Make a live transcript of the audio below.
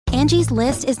Angie's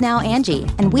List is now Angie,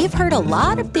 and we've heard a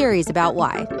lot of theories about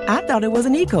why. I thought it was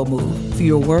an eco move.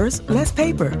 Fewer words, less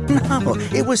paper. No,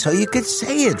 it was so you could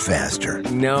say it faster.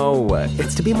 No,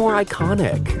 it's to be more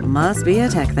iconic. Must be a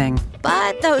tech thing.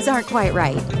 But those aren't quite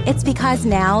right. It's because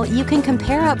now you can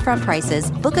compare upfront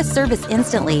prices, book a service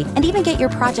instantly, and even get your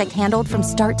project handled from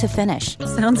start to finish.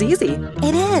 Sounds easy.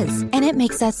 It is, and it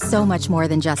makes us so much more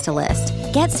than just a list.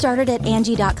 Get started at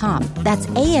Angie.com. That's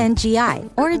ANGI,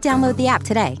 or download the app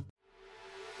today.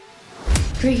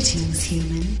 Greetings,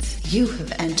 humans. You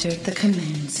have entered the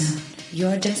Command Zone,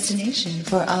 your destination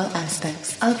for all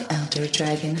aspects of Elder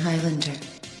Dragon Highlander.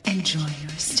 Enjoy your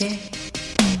stay.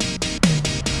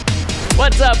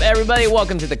 What's up, everybody?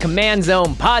 Welcome to the Command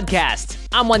Zone podcast.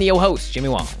 I'm one of your hosts, Jimmy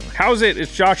Wong. How's it?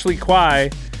 It's Josh Lee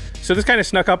Kwai. So this kind of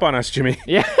snuck up on us, Jimmy.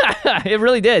 Yeah, it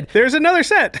really did. There's another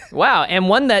set. Wow, and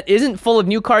one that isn't full of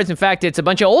new cards. In fact, it's a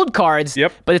bunch of old cards.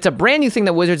 Yep. But it's a brand new thing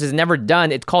that Wizards has never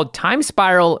done. It's called Time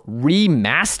Spiral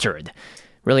Remastered.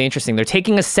 Really interesting. They're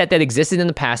taking a set that existed in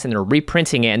the past and they're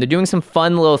reprinting it, and they're doing some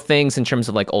fun little things in terms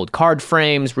of like old card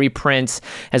frames, reprints,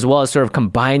 as well as sort of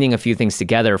combining a few things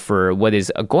together for what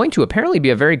is going to apparently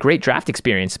be a very great draft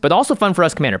experience, but also fun for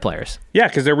us Commander players. Yeah,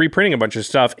 because they're reprinting a bunch of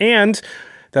stuff, and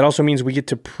that also means we get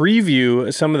to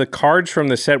preview some of the cards from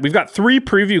the set. We've got 3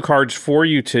 preview cards for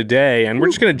you today, and we're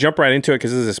just going to jump right into it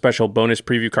because this is a special bonus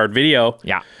preview card video.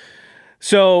 Yeah.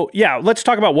 So, yeah, let's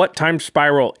talk about what Time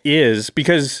Spiral is,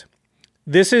 because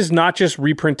this is not just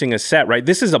reprinting a set, right?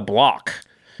 This is a block.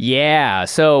 Yeah,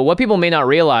 so what people may not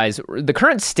realize, the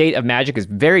current state of Magic is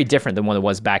very different than what it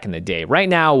was back in the day. Right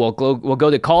now, we'll go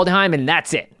to Kaldheim, and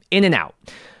that's it. In and out.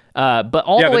 But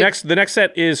all the next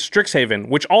set is Strixhaven,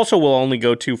 which also will only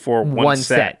go to for one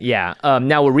set. Yeah.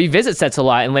 Now we'll revisit sets a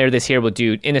lot, and later this year we'll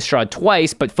do Innistrad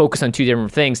twice, but focus on 2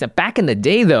 different things. Now, back in the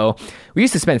day, though, we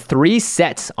used to spend 3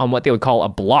 sets on what they would call a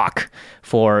block.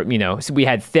 For so we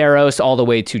had Theros all the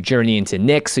way to Journey into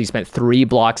Nyx, so you spent 3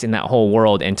 blocks in that whole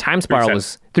world, and Time Spiral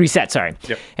was 3 sets. Sorry.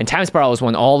 Yep. And Time Spiral was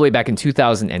one all the way back in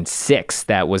 2006.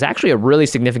 That was actually a really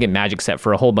significant Magic set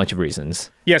for a whole bunch of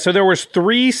reasons. Yeah, so there was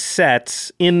 3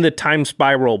 sets in the Time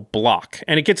Spiral block,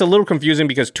 and it gets a little confusing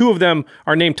because 2 of them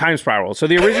are named Time Spiral. So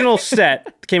the original set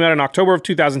that came out in October of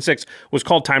 2006 was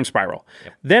called Time Spiral.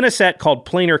 Yep. Then a set called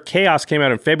Planar Chaos came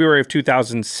out in February of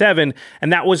 2007,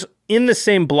 and that was in the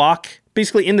same block,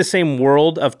 basically in the same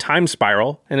world of Time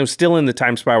Spiral, and it was still in the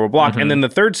Time Spiral block. Mm-hmm. And then the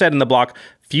third set in the block,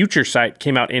 Future Sight,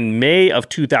 came out in May of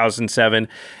 2007,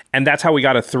 and that's how we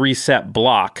got a 3-set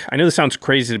block. I know this sounds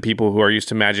crazy to people who are used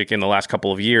to Magic in the last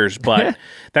couple of years, but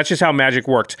that's just how Magic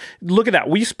worked. Look at that.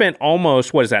 We spent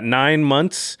almost, 9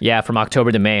 months? Yeah, from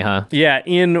October to May, huh? Yeah,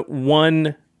 in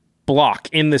one block,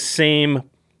 in the same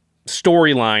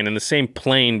storyline and the same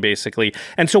plane, basically.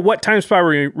 And so what Time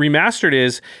Spiral Remastered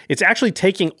is, it's actually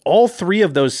taking all 3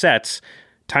 of those sets,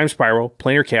 Time Spiral,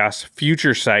 Planar Chaos,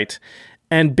 Future Sight,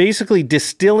 and basically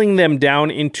distilling them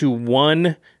down into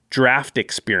one draft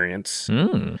experience.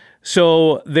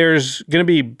 So there's going to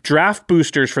be draft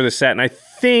boosters for the set, and I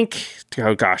think,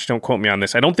 oh gosh, don't quote me on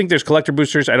this. I don't think there's collector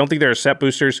boosters. I don't think there are set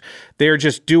boosters. They're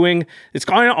just doing, it's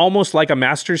kind of almost like a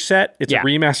Masters set. It's a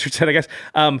remastered set, I guess.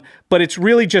 But it's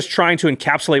really just trying to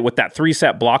encapsulate what that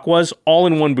 3-set block was, all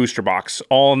in one booster box,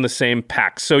 all in the same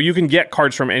pack. So you can get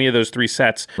cards from any of those 3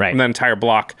 sets from that entire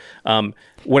block. And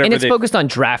it's focused on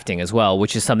drafting as well,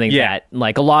 which is something that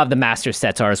like a lot of the master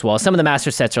sets are as well. Some of the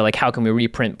master sets are like, how can we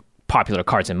reprint popular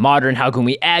cards in Modern? How can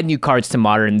we add new cards to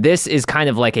Modern? This is kind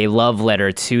of like a love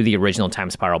letter to the original Time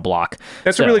Spiral block.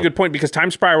 That's a really good point, because Time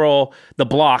Spiral, the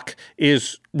block,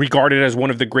 is regarded as one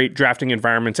of the great drafting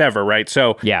environments ever, right?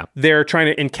 So they're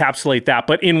trying to encapsulate that,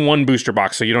 but in one booster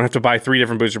box. So you don't have to buy 3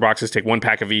 different booster boxes, take 1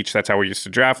 pack of each. That's how we used to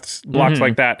draft blocks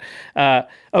like that.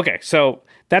 Okay, so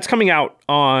that's coming out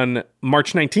on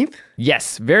March 19th?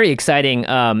 Yes, very exciting.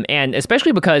 And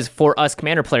especially because for us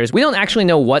Commander players, we don't actually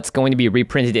know what's going to be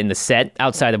reprinted in the set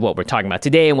outside of what we're talking about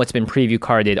today and what's been preview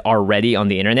carded already on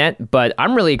the internet. But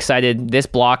I'm really excited. This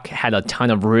block had a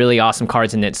ton of really awesome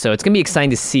cards in it, so it's going to be exciting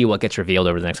to see what gets revealed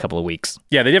over the next couple of weeks.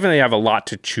 Yeah, they definitely have a lot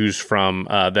to choose from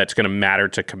that's going to matter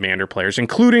to Commander players,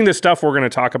 including the stuff we're going to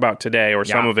talk about today, or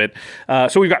some of it.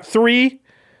 So we've got 3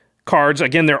 cards.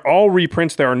 Again, they're all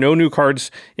reprints. There are no new cards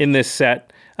in this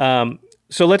set.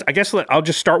 So I'll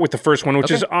just start with the first one,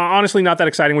 which is honestly not that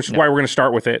exciting, which is why we're going to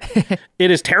start with it.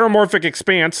 It is Terramorphic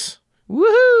Expanse.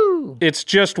 Woohoo! It's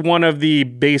just one of the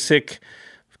basic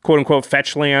quote-unquote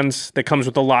fetch lands that comes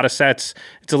with a lot of sets.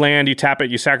 It's a land, you tap it,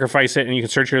 you sacrifice it, and you can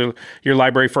search your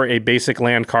library for a basic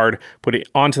land card, put it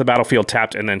onto the battlefield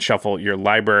tapped, and then shuffle your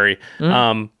library.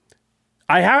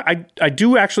 I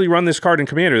do actually run this card in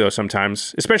Commander, though,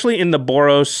 sometimes, especially in the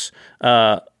Boros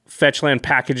fetch land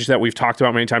package that we've talked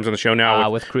about many times on the show now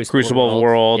with Crucible of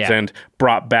Worlds yeah. and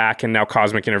brought back, and now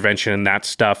Cosmic Intervention and that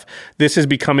stuff. This is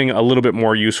becoming a little bit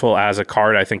more useful as a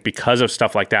card, I think, because of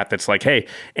stuff like that. That's like, hey,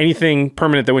 anything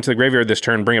permanent that went to the graveyard this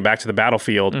turn, bring it back to the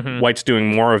battlefield. White's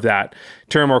doing more of that.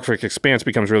 Terramorphic Expanse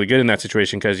becomes really good in that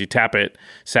situation because you tap it,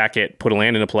 sack it, put a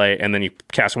land into play, and then you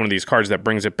cast one of these cards that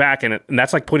brings it back, and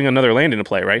that's like putting another land into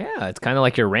play, right? Yeah, it's kind of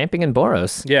like you're ramping in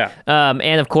Boros. Yeah.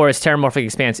 And of course, Terramorphic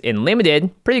Expanse in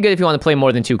Limited, pretty good if you want to play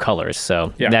more than 2 colors.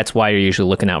 So that's why you're usually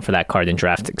looking out for that card in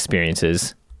draft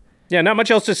experiences. Yeah, not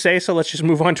much else to say, so let's just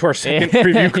move on to our second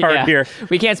preview card here.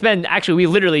 We can't spend, actually, we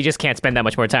literally just can't spend that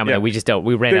much more time on it. We just don't.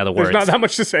 We ran out of words. There's not that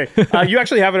much to say. You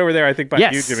actually have it over there, I think, by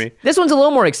you, Jimmy. This one's a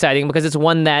little more exciting because it's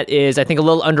one that is, I think, a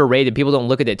little underrated. People don't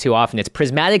look at it too often. It's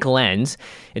Prismatic Lens.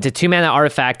 It's a 2-mana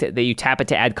artifact that you tap it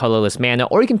to add colorless mana,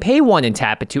 or you can pay 1 and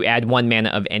tap it to add 1 mana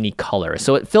of any color.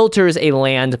 So it filters a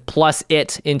land plus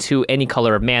it into any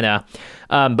color of mana.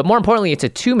 But more importantly, it's a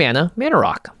 2-mana mana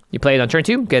rock. You play it on turn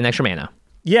 2, get an extra mana.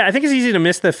 Yeah, I think it's easy to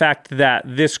miss the fact that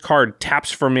this card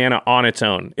taps for mana on its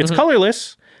own. It's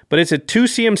colorless, but it's a 2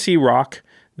 CMC rock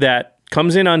that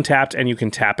comes in untapped, and you can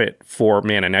tap it for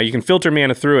mana. Now, you can filter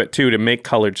mana through it, too, to make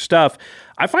colored stuff.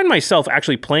 I find myself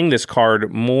actually playing this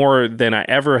card more than I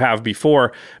ever have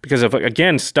before because of,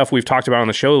 again, stuff we've talked about on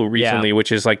the show recently,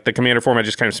 which is like the Commander format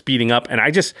just kind of speeding up, and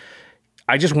I just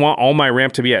want all my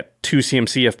ramp to be at 2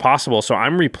 CMC if possible, so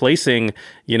I'm replacing,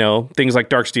 things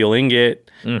like Darksteel Ingot,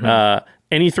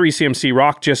 any 3 CMC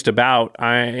rock just about.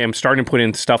 I am starting to put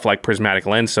in stuff like Prismatic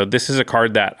Lens, so this is a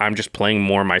card that I'm just playing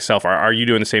more myself. Are you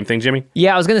doing the same thing, Jimmy?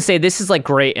 Yeah, I was going to say this is like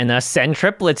great in a Send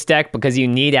Triplets deck because you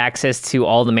need access to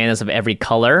all the manas of every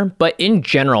color, but in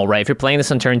general, right, if you're playing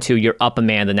this on turn 2, you're up a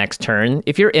mana the next turn.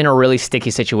 If you're in a really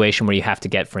sticky situation where you have to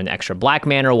get for an extra black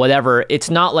mana or whatever, it's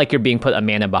not like you're being put a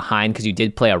mana behind because you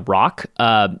did play a rock.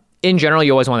 In general,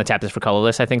 you always want to tap this for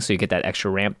colorless, I think, so you get that extra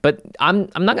ramp. But I'm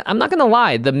not gonna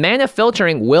lie, the mana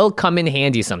filtering will come in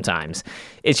handy sometimes.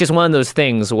 It's just one of those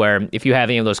things where if you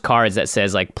have any of those cards that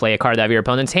says like play a card out of your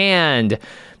opponent's hand,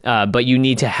 but you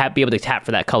need to be able to tap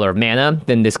for that color of mana,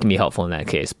 then this can be helpful in that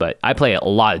case. But I play a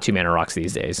lot of 2-mana rocks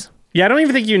these days. Yeah, I don't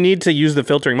even think you need to use the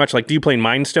filtering much. Like, do you play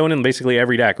Mind Stone in basically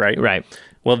every deck, right? Right.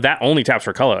 Well, that only taps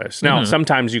for colorless. Now,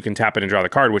 sometimes you can tap it and draw the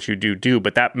card, which you do,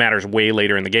 but that matters way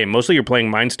later in the game. Mostly you're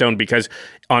playing Mind Stone because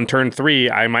on turn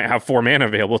 3, I might have 4 mana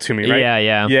available to me, right?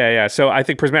 Yeah. So I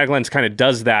think Prismatic Lens kind of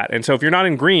does that. And so if you're not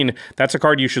in green, that's a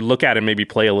card you should look at and maybe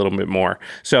play a little bit more.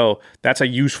 So that's a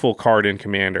useful card in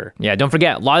Commander. Yeah, don't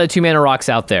forget, a lot of 2-mana rocks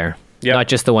out there. Yep. Not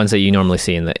just the ones that you normally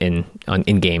see in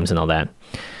games and all that.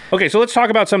 Okay, so let's talk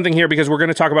about something here because we're going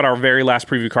to talk about our very last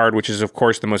preview card, which is, of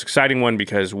course, the most exciting one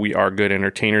because we are good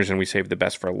entertainers and we save the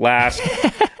best for last.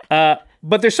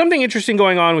 But there's something interesting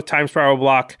going on with Time Spiral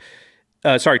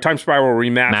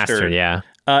Remastered.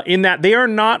 In that they are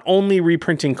not only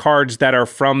reprinting cards that are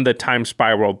from the Time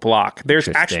Spiral block. There's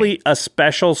actually a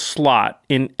special slot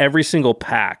in every single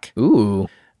pack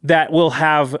that will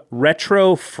have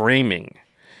retro framing.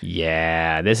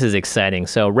 Yeah, this is exciting.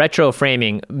 So retro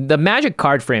framing, the Magic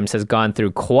card frames has gone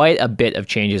through quite a bit of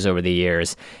changes over the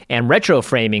years. And retro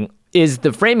framing is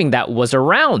the framing that was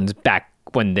around back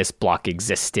when this block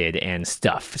existed and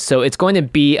stuff. So it's going to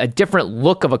be a different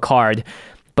look of a card,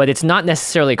 but it's not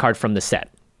necessarily a card from the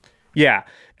set. Yeah.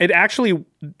 It actually,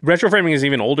 retro framing is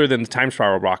even older than the Time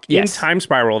Spiral block. Yes. In Time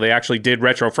Spiral, they actually did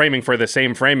retro framing for the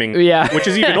same framing, which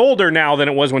is even older now than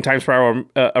it was when Time Spiral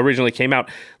originally came out.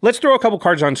 Let's throw a couple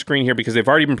cards on screen here because they've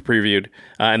already been previewed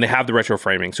and they have the retro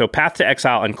framing. So Path to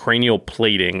Exile and Cranial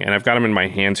Plating, and I've got them in my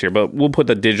hands here, but we'll put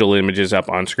the digital images up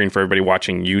on screen for everybody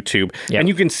watching YouTube. Yep. And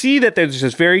you can see that there's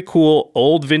this very cool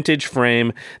old vintage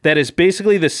frame that is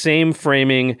basically the same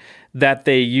framing that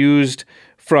they used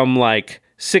from like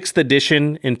 6th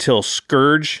edition until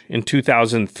Scourge in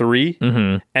 2003.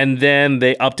 And then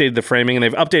they updated the framing, and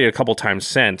they've updated a couple times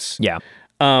since. Yeah.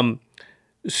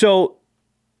 So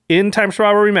in Time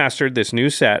Spiral Remastered, this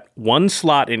new set, 1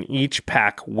 slot in each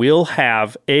pack will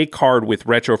have a card with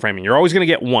retro framing. You're always going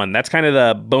to get 1. That's kind of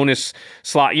the bonus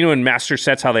slot. You know, in Master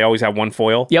sets, how they always have 1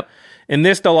 foil? Yep. In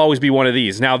this, there'll always be 1 of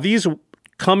these. Now, these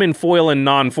come in foil and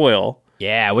non-foil.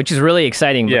 Yeah, which is really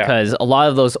exciting because a lot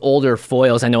of those older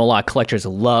foils, I know a lot of collectors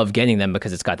love getting them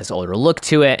because it's got this older look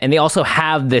to it. And they also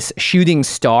have this shooting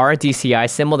star DCI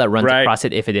symbol that runs across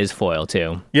it if it is foil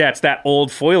too. Yeah, it's that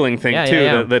old foiling thing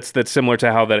too. That's similar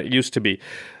to how that it used to be.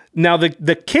 Now,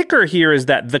 the kicker here is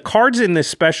that the cards in this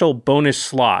special bonus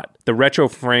slot, the retro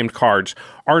framed cards,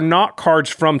 are not cards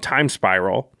from Time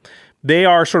Spiral. They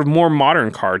are sort of more modern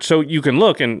cards. So you can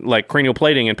look and like Cranial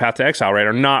Plating and Path to Exile, right,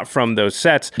 are not from those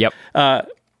sets. Yep.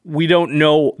 we don't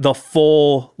know the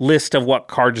full list of what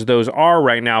cards those are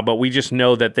right now, but we just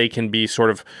know that they can be sort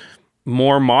of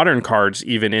more modern cards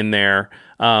even in there,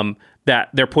 that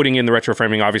they're putting in the retro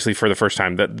framing, obviously, for the first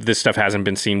time. That this stuff hasn't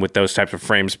been seen with those types of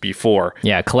frames before.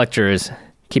 Yeah, collectors,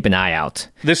 keep an eye out.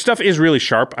 This stuff is really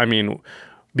sharp. I mean,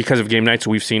 because of game nights,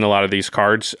 we've seen a lot of these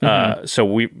cards. So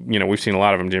we've seen a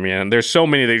lot of them, Jimmy. And there's so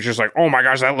many that you're just like, oh my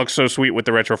gosh, that looks so sweet with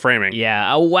the retro framing.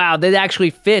 Yeah. Oh, wow. That actually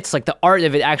fits. Like the art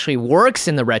of it actually works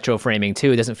in the retro framing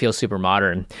too. It doesn't feel super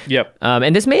modern. Yep.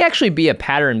 And this may actually be a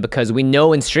pattern because we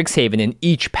know in Strixhaven in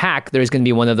each pack there's going to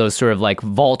be one of those sort of like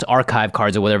vault archive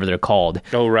cards or whatever they're called.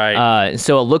 Oh, right.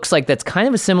 So it looks like that's kind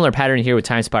of a similar pattern here with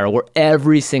Time Spiral, where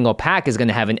every single pack is going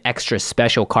to have an extra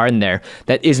special card in there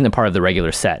that isn't a part of the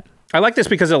regular set. I like this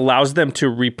because it allows them to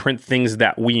reprint things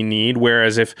that we need.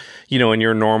 Whereas if, in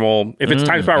your normal, if it's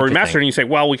Time Spiral Remastered and you say,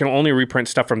 well, we can only reprint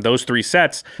stuff from those 3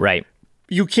 sets. Right.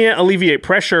 You can't alleviate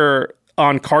pressure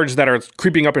on cards that are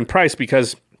creeping up in price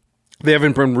because they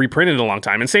haven't been reprinted in a long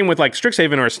time. And same with like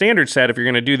Strixhaven or a standard set, if you're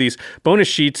going to do these bonus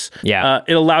sheets,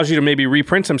 it allows you to maybe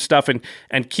reprint some stuff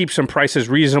and keep some prices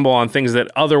reasonable on things that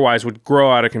otherwise would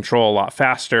grow out of control a lot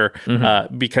faster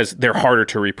because they're harder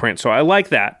to reprint. So I like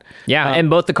that. Yeah, and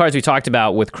both the cards we talked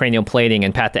about with Cranial Plating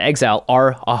and Path to Exile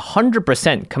are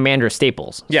 100% Commander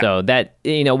staples. Yeah. So that,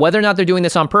 whether or not they're doing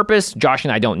this on purpose, Josh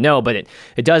and I don't know, but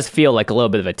it does feel like a little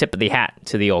bit of a tip of the hat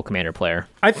to the old Commander player.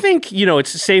 I think,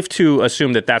 it's safe to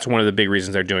assume that that's one of the big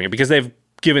reasons they're doing it, because they've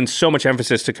given so much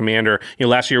emphasis to Commander.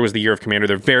 Last year was the year of Commander.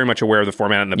 They're very much aware of the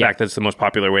format and the fact that it's the most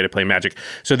popular way to play Magic.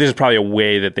 So this is probably a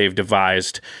way that they've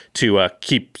devised to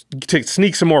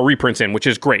sneak some more reprints in, which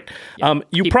is great. Yeah.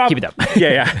 Keep it up.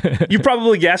 Yeah. You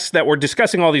probably guessed that we're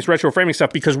discussing all these retro framing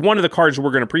stuff because one of the cards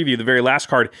we're going to preview, the very last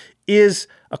card, is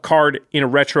a card in a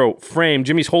retro frame.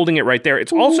 Jimmy's holding it right there.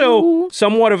 It's also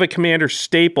somewhat of a Commander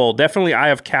staple. Definitely, I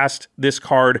have cast this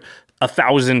card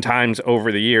 1,000 times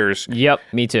over the years. Yep,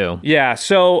 me too. Yeah,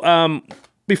 so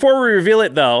before we reveal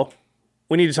it, though,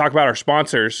 we need to talk about our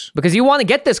sponsors. Because you want to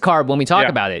get this card when we talk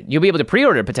about it. You'll be able to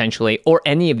pre-order potentially, or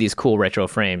any of these cool retro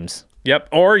frames. Yep,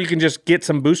 or you can just get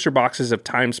some booster boxes of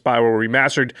Time Spiral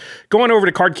Remastered. Go on over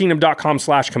to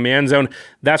cardkingdom.com/command zone.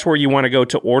 That's where you want to go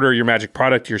to order your Magic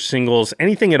product, your singles,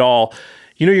 anything at all.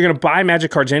 You're going to buy Magic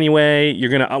cards anyway.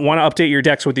 You're going to want to update your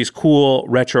decks with these cool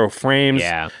retro frames.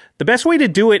 Yeah. The best way to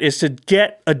do it is to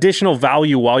get additional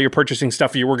value while you're purchasing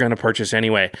stuff you were going to purchase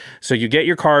anyway. So you get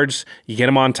your cards, you get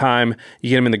them on time,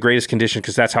 you get them in the greatest condition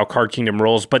because that's how Card Kingdom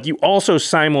rolls. But you also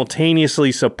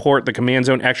simultaneously support the Command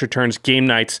Zone Extra Turns game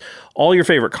nights, all your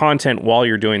favorite content while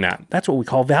you're doing that. That's what we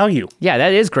call value. Yeah,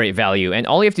 that is great value. And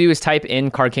all you have to do is type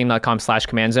in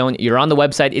cardkingdom.com/command zone. You're on the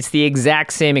website. It's the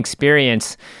exact same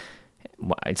experience.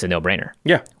 It's a no-brainer.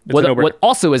 Yeah, what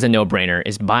also is a no-brainer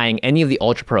is buying any of the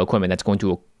Ultra Pro equipment that's going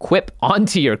to equip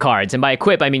onto your cards. And by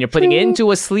equip, I mean you're putting it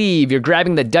into a sleeve, you're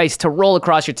grabbing the dice to roll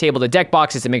across your table, the deck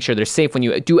boxes to make sure they're safe when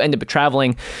you do end up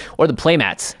traveling, or the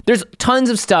playmats. There's tons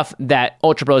of stuff that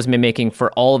Ultra Pro has been making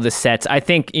for all of the sets. I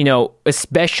think,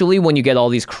 especially when you get all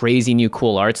these crazy new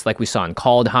cool arts like we saw in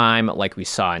Kaldheim, like we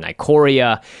saw in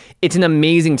Ikoria, it's an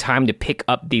amazing time to pick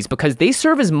up these because they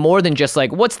serve as more than just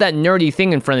like, what's that nerdy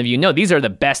thing in front of you? No, these are the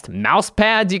best mouse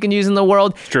pads you can use in the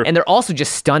world. True. And they're also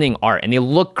just stunning art and they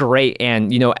look great.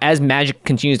 And, as Magic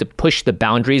continues to push the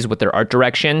boundaries with their art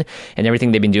direction and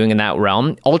everything they've been doing in that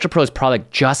realm, Ultra Pro's product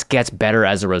just gets better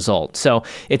as a result. So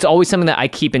it's always something that I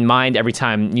keep in mind every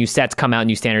time new sets come out,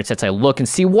 new standard sets. I look and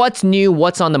see what's new,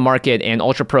 what's on the market. And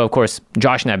Ultra Pro, of course,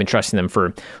 Josh and I have been trusting them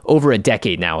for over a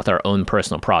decade now with our own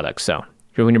personal products. So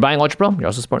when you're buying Ultra Pro, you're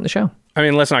also supporting the show. I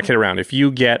mean, let's not kid around. If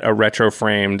you get a retro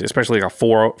framed, especially like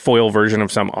a foil version of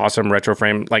some awesome retro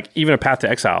frame, like even a Path to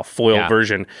Exile foil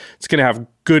version, it's going to have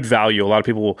good value. A lot of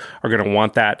people are going to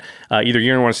want that. Either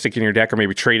you're going to want to stick it in your deck or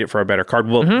maybe trade it for a better card.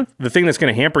 Well, the thing that's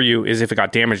going to hamper you is if it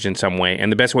got damaged in some way. And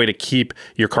the best way to keep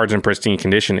your cards in pristine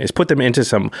condition is put them into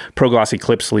some Pro Glossy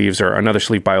clip sleeves or another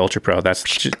sleeve by Ultra Pro. That's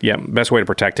just, best way to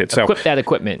protect it. So equip that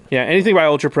equipment. Yeah, anything by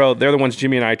Ultra Pro, they're the ones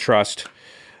Jimmy and I trust.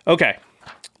 Okay,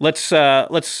 let's stop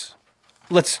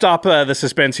the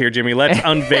suspense here, Jimmy. Let's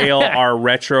unveil our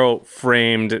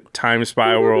retro-framed Time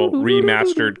Spiral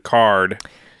Remastered card.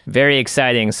 Very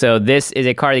exciting. So this is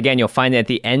a card, again, you'll find it at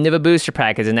the end of a booster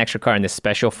pack as an extra card in this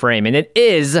special frame. And it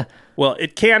is... Well,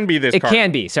 it can be this card. It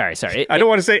can be. Sorry. I don't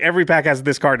want to say every pack has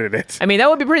this card in it. I mean, that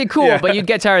would be pretty cool, but you'd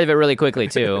get tired of it really quickly,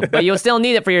 too. But you'll still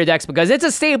need it for your decks because it's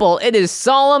a staple. It is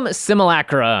Solemn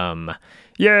Simulacrum.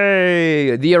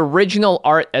 Yay! The original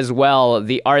art as well,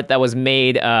 the art that was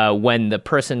made when the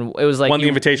person, it was like... Won the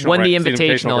Invitational. Won the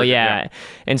Invitational, version, yeah.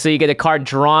 And so you get a card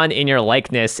drawn in your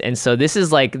likeness, and so this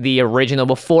is like the original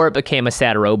before it became a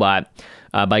sad robot.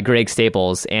 by Greg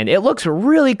Staples, and it looks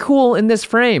really cool in this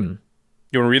frame.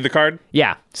 You want to read the card?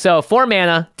 Yeah. So 4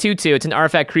 mana, 2/2. It's an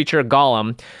artifact creature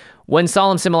golem. When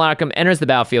Solemn Simulacrum enters the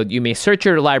battlefield, you may search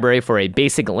your library for a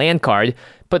basic land card,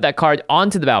 put that card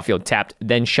onto the battlefield tapped,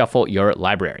 then shuffle your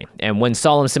library. And when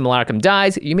Solemn Simulacrum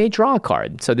dies, you may draw a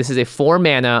card. So this is a 4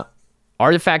 mana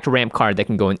artifact ramp card that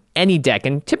can go in any deck,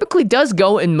 and typically does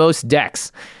go in most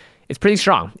decks. It's pretty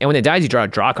strong. And when it dies, you draw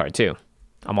a card too.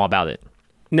 I'm all about it.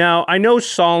 Now, I know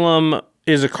Solemn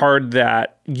is a card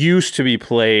that used to be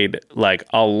played like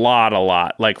a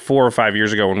lot, like 4 or 5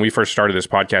 years ago when we first started this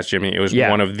podcast, Jimmy. It was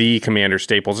one of the Commander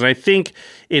staples. And I think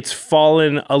it's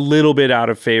fallen a little bit out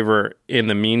of favor in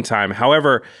the meantime.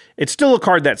 However, it's still a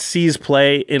card that sees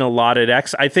play in a lot of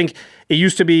decks. I think it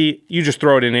used to be you just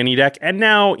throw it in any deck, and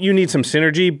now you need some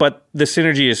synergy, but the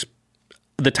synergy is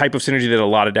the type of synergy that a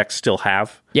lot of decks still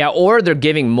have. Yeah, or they're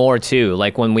giving more too.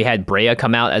 Like when we had Brea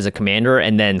come out as a commander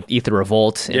and then Ether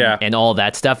Revolt and all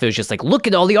that stuff, it was just like, look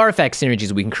at all the artifact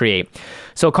synergies we can create.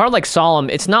 So a card like Solemn,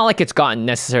 it's not like it's gotten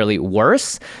necessarily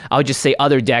worse. I would just say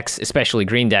other decks, especially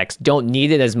green decks, don't need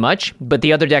it as much, but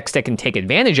the other decks that can take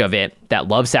advantage of it, that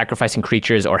love sacrificing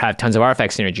creatures or have tons of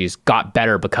artifact synergies, got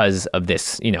better because of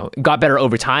this, got better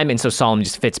over time, and so Solemn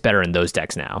just fits better in those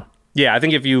decks now. Yeah, I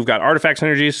think if you've got artifact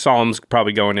synergies, Solemn's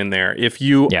probably going in there. If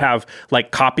you have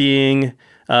like copying,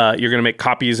 you're going to make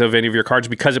copies of any of your cards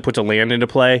because it puts a land into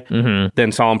play,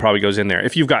 then Solemn probably goes in there.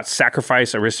 If you've got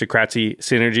sacrifice, aristocracy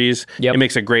synergies, it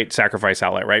makes a great sacrifice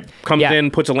outlet, right? Comes in,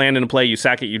 puts a land into play, you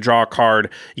sack it, you draw a card,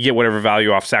 you get whatever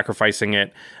value off sacrificing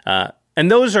it.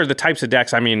 And those are the types of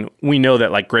decks. I mean, we know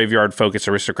that like graveyard focused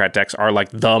aristocrat decks are like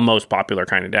the most popular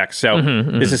kind of decks. So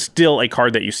this is still a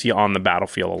card that you see on the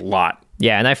battlefield a lot.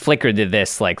 Yeah, and I flickered to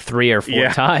this like 3 or 4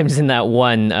 times in that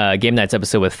one Game Nights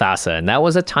episode with Thassa, and that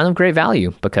was a ton of great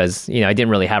value because, I didn't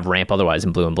really have ramp otherwise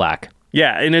in blue and black.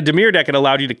 Yeah, in a Dimir deck, it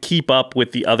allowed you to keep up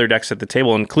with the other decks at the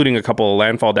table, including a couple of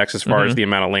landfall decks as far as the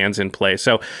amount of lands in play.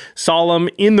 So Solemn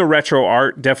in the retro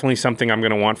art, definitely something I'm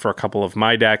going to want for a couple of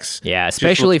my decks. Yeah,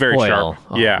 especially foil. Sharp.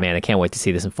 Oh, man, I can't wait to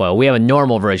see this in foil. We have a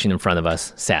normal version in front of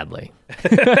us, sadly.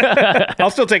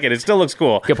 I'll still take it. It still looks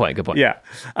cool. Good point. Yeah.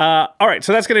 All right,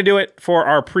 so that's going to do it for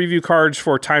our preview cards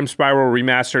for Time Spiral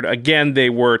Remastered. Again, they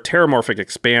were Terramorphic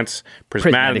Expanse,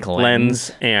 Prismatic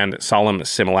Lens, and Solemn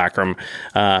Simulacrum.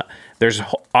 There's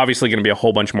obviously going to be a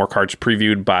whole bunch more cards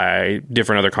previewed by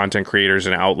different other content creators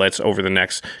and outlets over the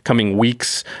next coming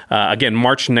weeks. Again,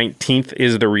 March 19th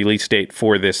is the release date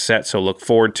for this set, so look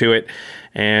forward to it.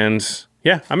 And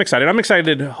yeah, I'm excited. I'm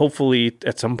excited, hopefully,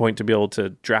 at some point to be able to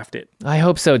draft it. I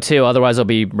hope so, too. Otherwise, I'll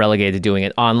be relegated to doing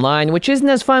it online, which isn't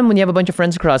as fun when you have a bunch of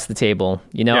friends across the table.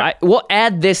 We'll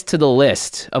add this to the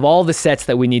list of all the sets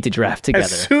that we need to draft together.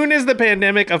 As soon as the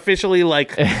pandemic officially,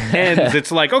 ends,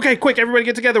 it's like, okay, quick, everybody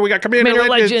get together. We got Commander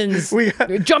Legends. We got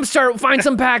Jumpstart, find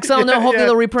some packs. I don't know. Hopefully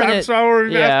they'll reprint it.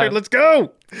 Let's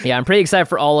go. Yeah, I'm pretty excited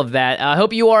for all of that. I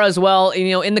hope you are as well.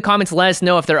 In the comments, let us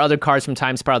know if there are other cards from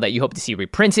Time Spiral that you hope to see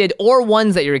reprinted or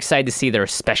ones that you're excited to see their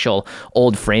special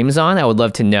old frames on. I would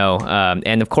love to know.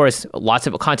 And of course, lots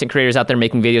of content creators out there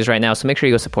making videos right now, so make sure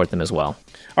you go support them as well.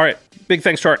 All right. Big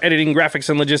thanks to our editing, graphics,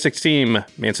 and logistics team,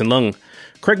 Manson Lung,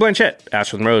 Craig Blanchett,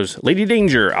 Ashwin Rose, Lady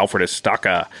Danger, Alfred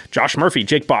Estaka, Josh Murphy,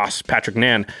 Jake Boss, Patrick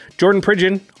Nan, Jordan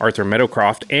Pridgeon, Arthur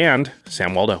Meadowcroft, and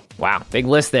Sam Waldo. Wow, big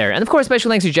list there. And of course,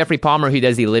 special thanks to Jeffrey Palmer, who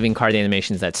does the living card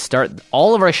animations that start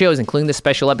all of our shows, including this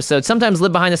special episode. Sometimes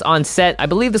live behind us on set. I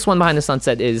believe this one behind us on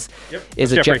set is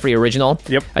a Jeffrey original.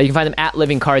 Yep. You can find him at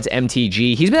Living Cards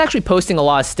MTG. He's been actually posting a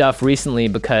lot of stuff recently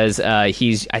because I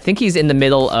think he's in the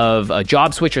middle of a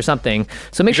job switch or something.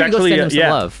 So make sure you go send him some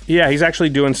love. Yeah, he's actually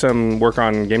doing some work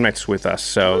on Game Nights with us.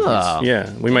 So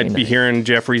we might be hearing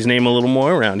Jeffrey's name a little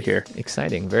more around here.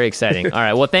 Exciting. Very exciting. All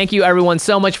right. Well, thank you everyone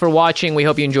so much for watching. We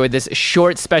hope you enjoyed this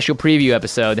short special preview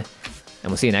episode, and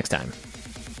we'll see you next time.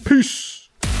 Peace.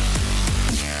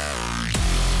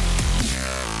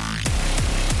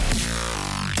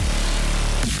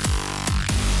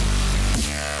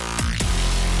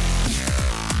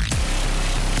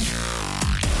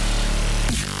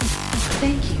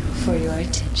 Thank you for your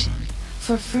attention.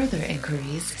 For further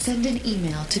inquiries, send an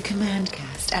email to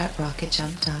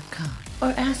commandcast@rocketjump.com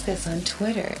or ask us on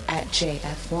Twitter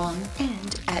 @JFWong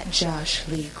and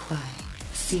 @JoshLeeQuai.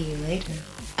 See you later,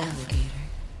 alligator.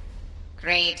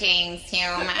 Greetings,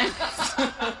 humans.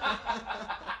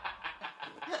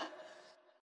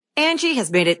 Angie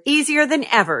has made it easier than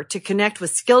ever to connect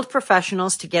with skilled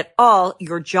professionals to get all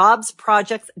your jobs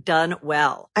projects done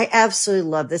well. I absolutely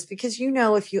love this because,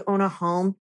 if you own a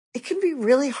home, it can be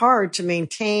really hard to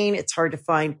maintain. It's hard to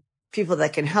find people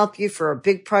that can help you for a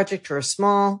big project or a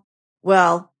small.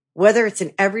 Well, Whether it's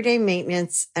in everyday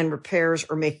maintenance and repairs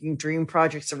or making dream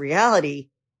projects a reality,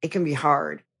 it can be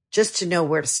hard just to know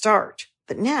where to start.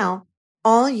 But now,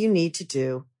 all you need to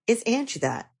do is Angie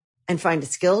that and find a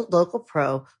skilled local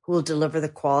pro who will deliver the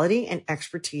quality and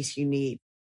expertise you need.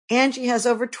 Angie has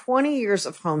over 20 years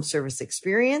of home service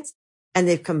experience, and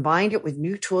they've combined it with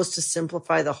new tools to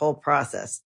simplify the whole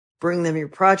process. Bring them your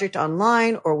project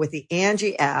online or with the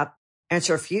Angie app,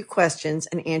 answer a few questions,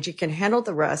 and Angie can handle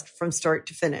the rest from start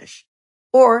to finish.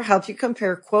 Or help you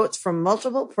compare quotes from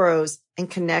multiple pros and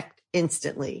connect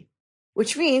instantly,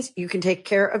 which means you can take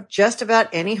care of just about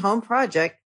any home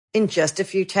project in just a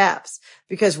few taps.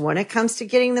 Because when it comes to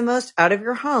getting the most out of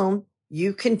your home,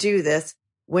 you can do this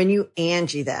when you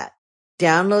Angie that.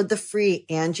 Download the free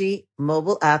Angie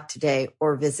mobile app today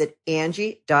or visit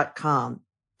Angie.com.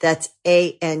 That's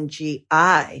ANGI.com.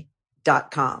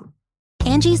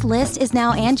 Angie's List is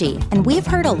now Angie, and we've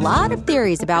heard a lot of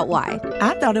theories about why.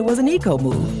 I thought it was an eco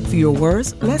move. Fewer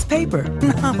words, less paper.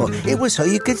 No, it was so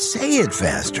you could say it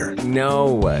faster.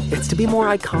 No, it's to be more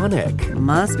iconic.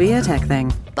 Must be a tech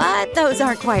thing. But those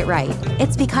aren't quite right.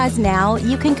 It's because now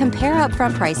you can compare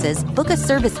upfront prices, book a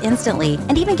service instantly,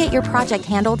 and even get your project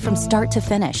handled from start to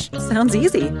finish. Sounds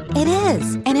easy. It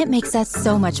is, and it makes us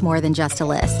so much more than just a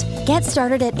list. Get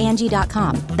started at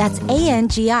Angie.com. That's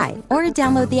ANGI, or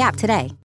download the app today.